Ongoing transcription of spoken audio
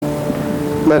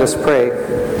Let us pray.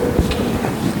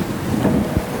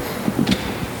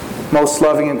 Most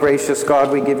loving and gracious God,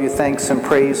 we give you thanks and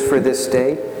praise for this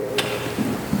day.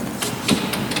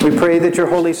 We pray that your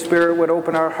Holy Spirit would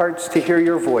open our hearts to hear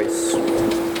your voice.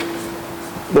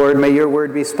 Lord, may your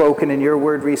word be spoken and your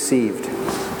word received.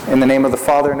 In the name of the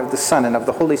Father, and of the Son, and of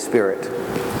the Holy Spirit.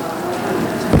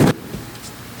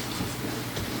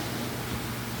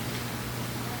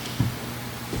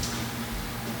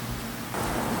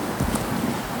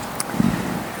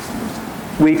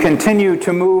 We continue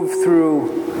to move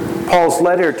through Paul's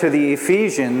letter to the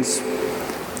Ephesians,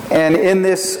 and in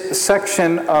this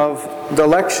section of the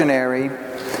lectionary,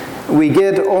 we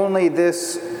get only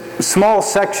this small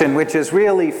section, which is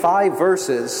really 5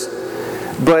 verses,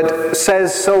 but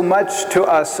says so much to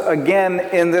us again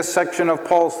in this section of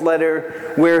Paul's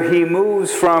letter, where he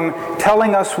moves from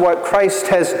telling us what Christ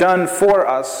has done for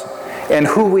us and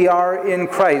who we are in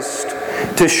Christ,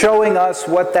 to showing us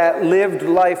what that lived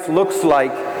life looks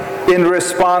like in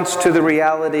response to the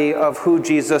reality of who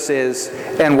Jesus is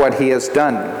and what he has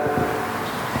done.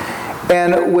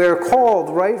 And we're called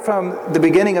right from the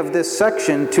beginning of this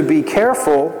section to be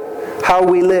careful how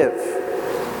we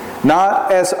live,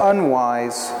 not as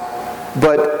unwise,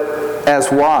 but as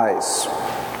wise.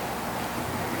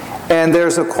 And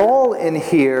there's a call in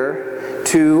here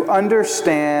to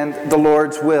understand the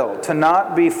Lord's will, to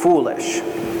not be foolish.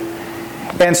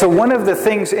 And so one of the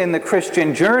things in the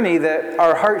Christian journey that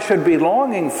our heart should be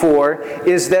longing for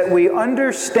is that we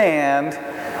understand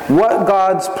what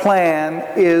God's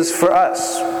plan is for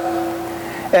us.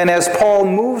 And as Paul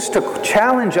moves to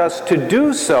challenge us to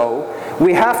do so,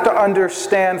 we have to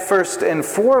understand first and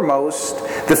foremost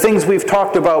the things we've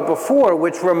talked about before,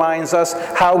 which reminds us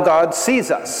how God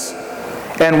sees us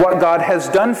and what God has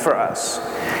done for us.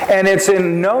 And it's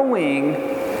in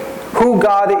knowing who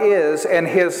God is and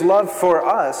his love for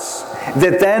us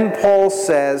that then Paul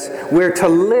says we're to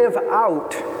live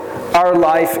out our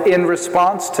life in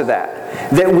response to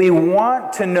that. That we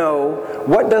want to know,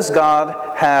 what does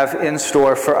God have in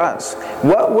store for us?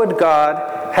 What would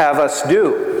God have us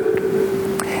do?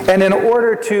 And in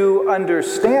order to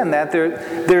understand that,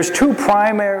 there's 3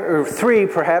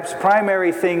 perhaps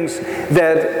primary things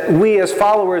that we as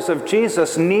followers of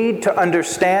Jesus need to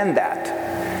understand that.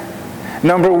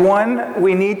 Number 1,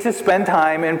 we need to spend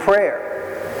time in prayer.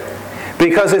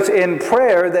 Because it's in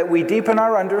prayer that we deepen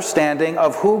our understanding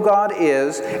of who God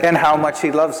is and how much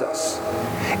he loves us.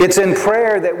 It's in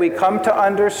prayer that we come to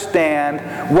understand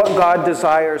what God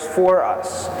desires for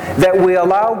us. That we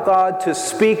allow God to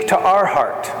speak to our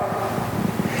heart.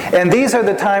 And these are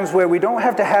the times where we don't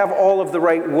have to have all of the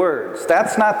right words.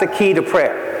 That's not the key to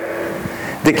prayer.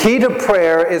 The key to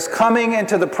prayer is coming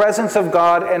into the presence of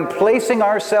God and placing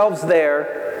ourselves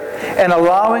there and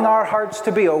allowing our hearts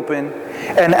to be open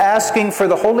and asking for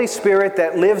the Holy Spirit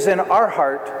that lives in our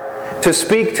heart to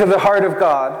speak to the heart of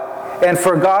God and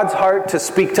for God's heart to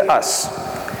speak to us.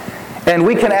 And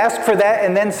we can ask for that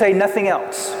and then say nothing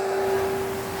else.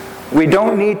 We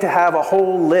don't need to have a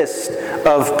whole list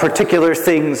of particular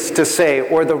things to say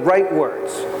or the right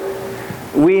words.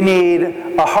 We need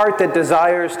a heart that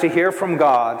desires to hear from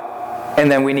God,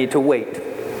 and then we need to wait.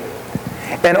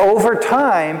 And over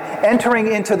time,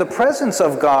 entering into the presence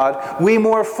of God, we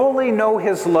more fully know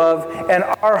his love, and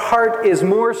our heart is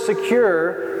more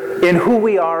secure in who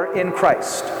we are in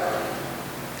Christ.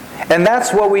 And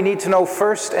that's what we need to know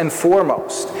first and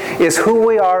foremost, is who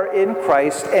we are in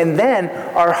Christ, and then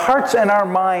our hearts and our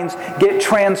minds get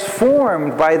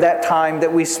transformed by that time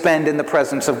that we spend in the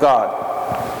presence of God.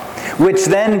 Which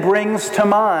then brings to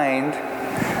mind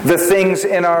the things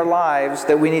in our lives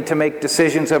that we need to make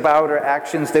decisions about or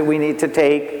actions that we need to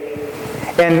take,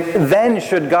 and then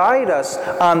should guide us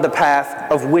on the path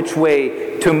of which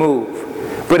way to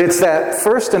move. But it's that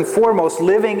first and foremost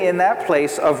living in that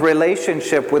place of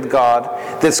relationship with God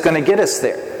that's going to get us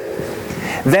there.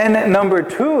 Then number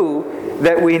 2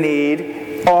 that we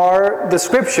need are the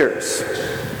Scriptures.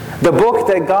 The book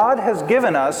that God has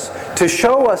given us to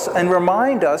show us and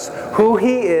remind us who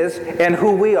he is and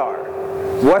who we are.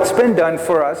 What's been done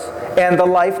for us and the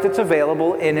life that's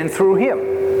available in and through him.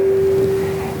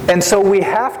 And so we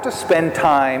have to spend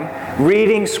time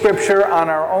reading Scripture on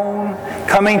our own,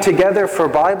 coming together for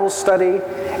Bible study,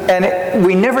 and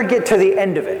we never get to the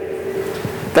end of it.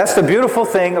 That's the beautiful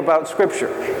thing about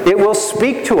Scripture. It will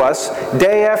speak to us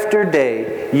day after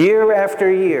day, year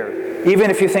after year.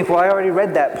 Even if you think, well, I already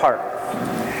read that part.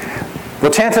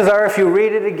 Well, chances are if you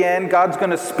read it again, God's going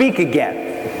to speak again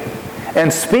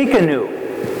and speak anew.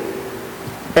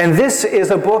 And this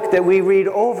is a book that we read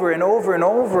over and over and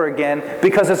over again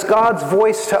because it's God's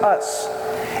voice to us.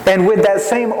 And with that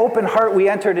same open heart we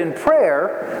entered in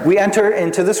prayer, we enter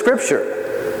into the Scripture,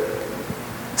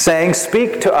 saying,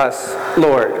 "Speak to us,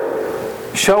 Lord.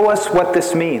 Show us what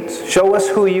this means. Show us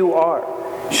who you are.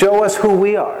 Show us who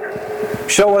we are.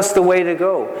 Show us the way to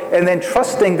go." And then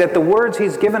trusting that the words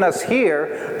He's given us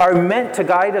here are meant to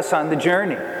guide us on the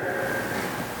journey,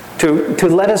 to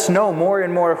let us know more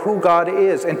and more who God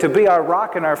is, and to be our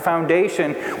rock and our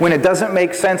foundation when it doesn't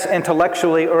make sense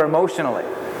intellectually or emotionally.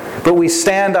 But we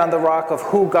stand on the rock of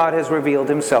who God has revealed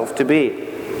Himself to be.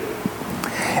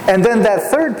 And then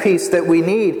that third piece that we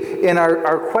need in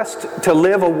our quest to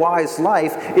live a wise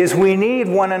life is we need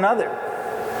one another.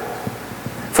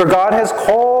 For God has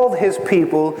called His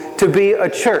people to be a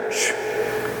church.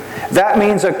 That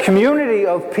means a community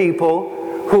of people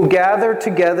who gather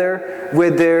together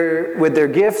with their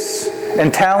gifts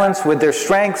and talents, with their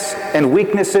strengths and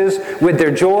weaknesses, with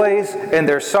their joys and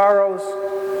their sorrows.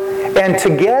 And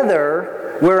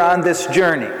together we're on this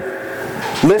journey,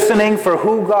 listening for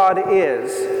who God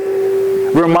is,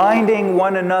 reminding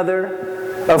one another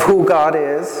of who God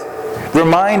is,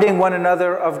 reminding one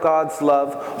another of God's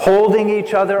love, holding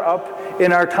each other up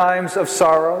in our times of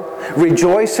sorrow,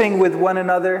 rejoicing with one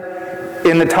another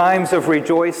in the times of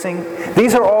rejoicing.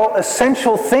 These are all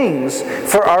essential things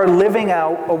for our living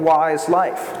out a wise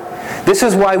life. This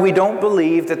is why we don't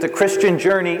believe that the Christian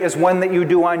journey is one that you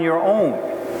do on your own,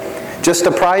 just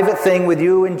a private thing with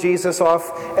you and Jesus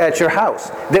off at your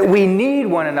house. That we need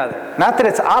one another. Not that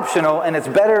it's optional and it's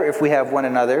better if we have one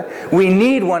another. We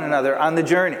need one another on the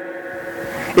journey.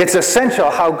 It's essential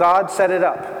how God set it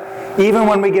up. Even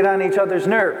when we get on each other's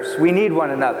nerves, we need one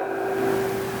another.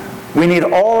 We need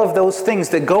all of those things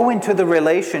that go into the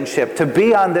relationship to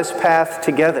be on this path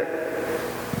together.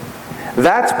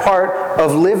 That's part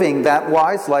of living that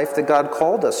wise life that God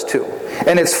called us to.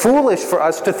 And it's foolish for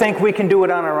us to think we can do it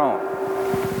on our own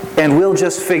and we'll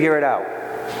just figure it out.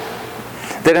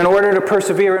 That in order to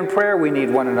persevere in prayer, we need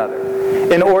one another.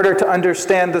 In order to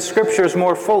understand the Scriptures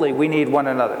more fully, we need one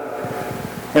another.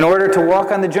 In order to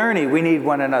walk on the journey, we need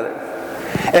one another.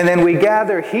 And then we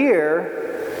gather here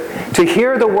to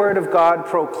hear the Word of God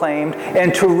proclaimed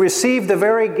and to receive the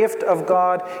very gift of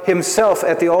God Himself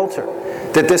at the altar.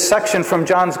 That this section from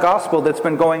John's Gospel that's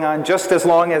been going on just as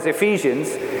long as Ephesians,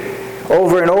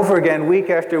 over and over again, week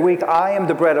after week, "I am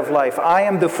the bread of life. I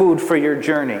am the food for your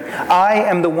journey. I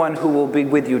am the one who will be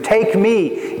with you. Take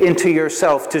me into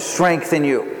yourself to strengthen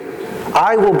you.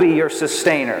 I will be your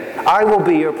sustainer. I will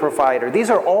be your provider." These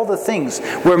are all the things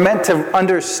we're meant to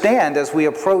understand as we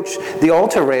approach the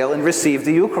altar rail and receive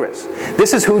the Eucharist.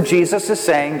 This is who Jesus is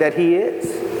saying that He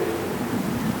is.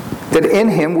 That in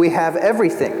Him we have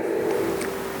everything.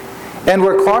 And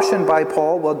we're cautioned by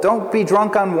Paul, well, don't be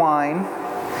drunk on wine.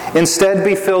 Instead,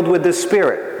 be filled with the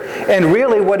Spirit. And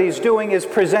really what he's doing is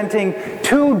presenting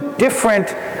two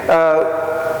different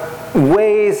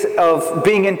ways of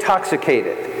being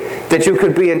intoxicated. That you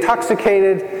could be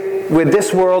intoxicated with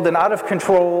this world and out of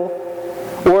control,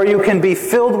 or you can be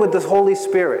filled with the Holy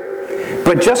Spirit.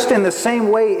 But just in the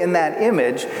same way in that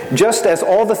image, just as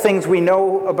all the things we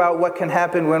know about what can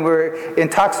happen when we're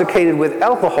intoxicated with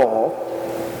alcohol,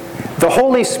 the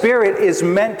Holy Spirit is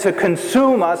meant to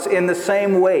consume us in the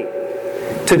same way,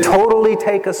 to totally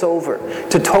take us over,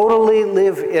 to totally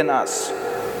live in us.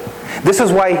 This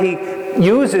is why He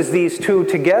uses these two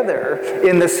together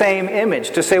in the same image,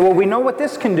 to say, well, we know what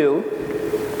this can do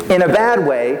in a bad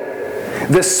way.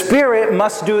 The Spirit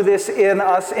must do this in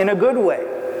us in a good way.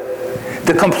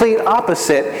 The complete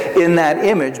opposite in that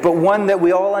image, but one that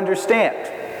we all understand.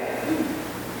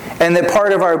 And that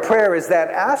part of our prayer is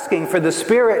that asking for the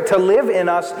Spirit to live in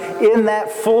us in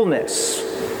that fullness.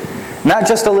 Not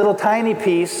just a little tiny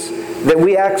piece that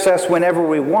we access whenever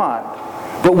we want,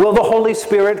 but will the Holy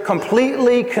Spirit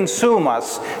completely consume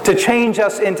us to change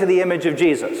us into the image of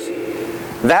Jesus?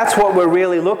 That's what we're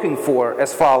really looking for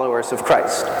as followers of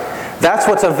Christ. That's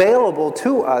what's available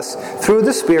to us through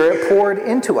the Spirit poured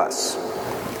into us.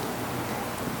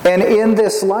 And in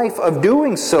this life of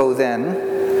doing so then,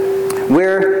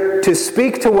 we're to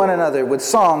speak to one another with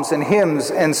psalms and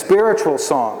hymns and spiritual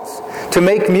songs, to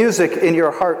make music in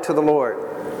your heart to the Lord.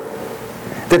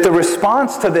 That the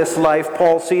response to this life,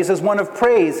 Paul sees, as one of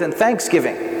praise and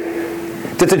thanksgiving.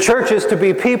 That the church is to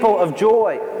be people of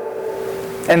joy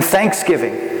and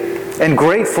thanksgiving and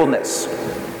gratefulness,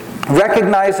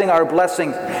 recognizing our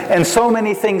blessings and so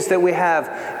many things that we have,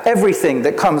 everything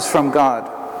that comes from God.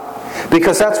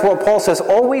 Because that's what Paul says,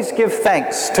 always give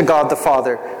thanks to God the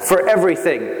Father for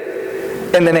everything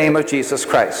in the name of Jesus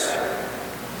Christ.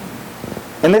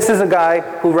 And this is a guy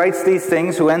who writes these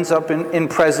things who ends up in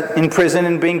prison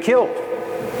and being killed.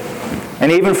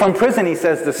 And even from prison he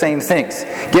says the same things.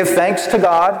 Give thanks to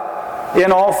God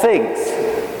in all things.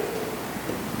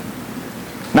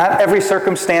 Not every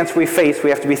circumstance we face we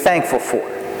have to be thankful for.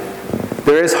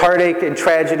 There is heartache and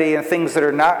tragedy and things that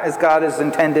are not as God has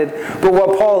intended. But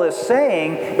what Paul is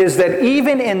saying is that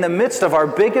even in the midst of our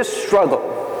biggest struggle,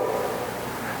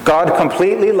 God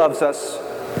completely loves us,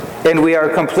 and we are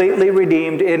completely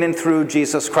redeemed in and through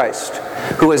Jesus Christ,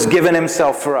 who has given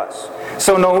himself for us.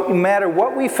 So no matter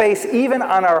what we face, even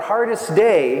on our hardest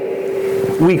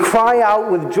day, we cry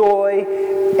out with joy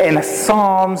in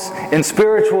psalms and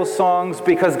spiritual songs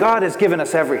because God has given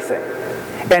us everything.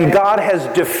 And God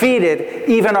has defeated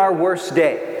even our worst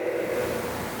day.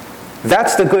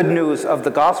 That's the good news of the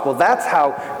gospel. That's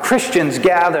how Christians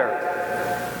gather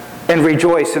and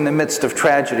rejoice in the midst of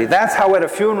tragedy. That's how at a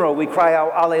funeral we cry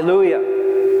out, Alleluia,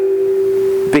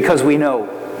 because we know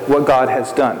what God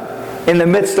has done. In the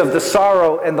midst of the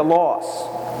sorrow and the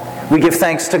loss, we give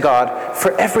thanks to God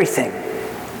for everything.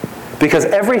 Because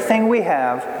everything we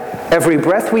have, every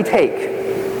breath we take,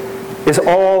 is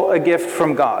all a gift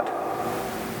from God.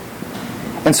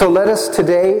 And so let us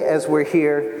today, as we're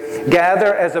here,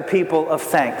 gather as a people of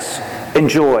thanks and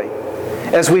joy,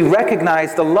 as we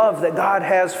recognize the love that God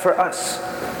has for us.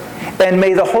 And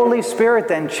may the Holy Spirit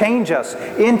then change us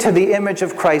into the image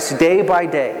of Christ day by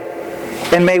day.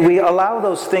 And may we allow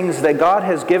those things that God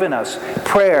has given us,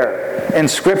 prayer and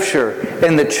Scripture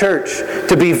and the church,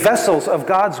 to be vessels of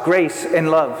God's grace and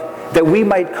love, that we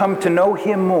might come to know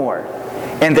Him more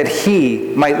and that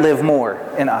He might live more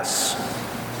in us.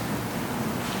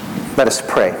 Let us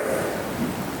pray.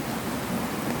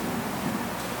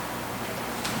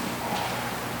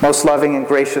 Most loving and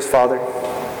gracious Father,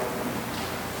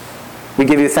 we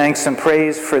give you thanks and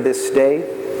praise for this day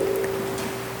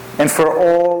and for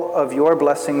all of your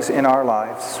blessings in our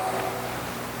lives.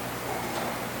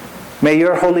 May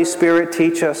your Holy Spirit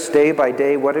teach us day by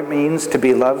day what it means to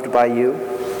be loved by you.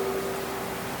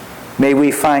 May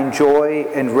we find joy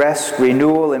and rest,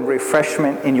 renewal and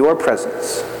refreshment in your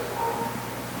presence.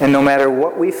 And no matter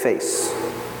what we face,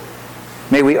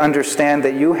 may we understand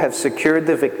that you have secured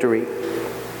the victory.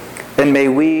 And may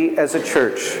we as a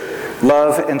church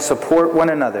love and support one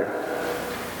another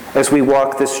as we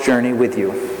walk this journey with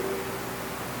you.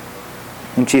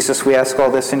 In Jesus we ask all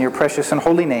this in your precious and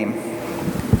holy name.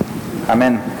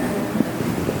 Amen.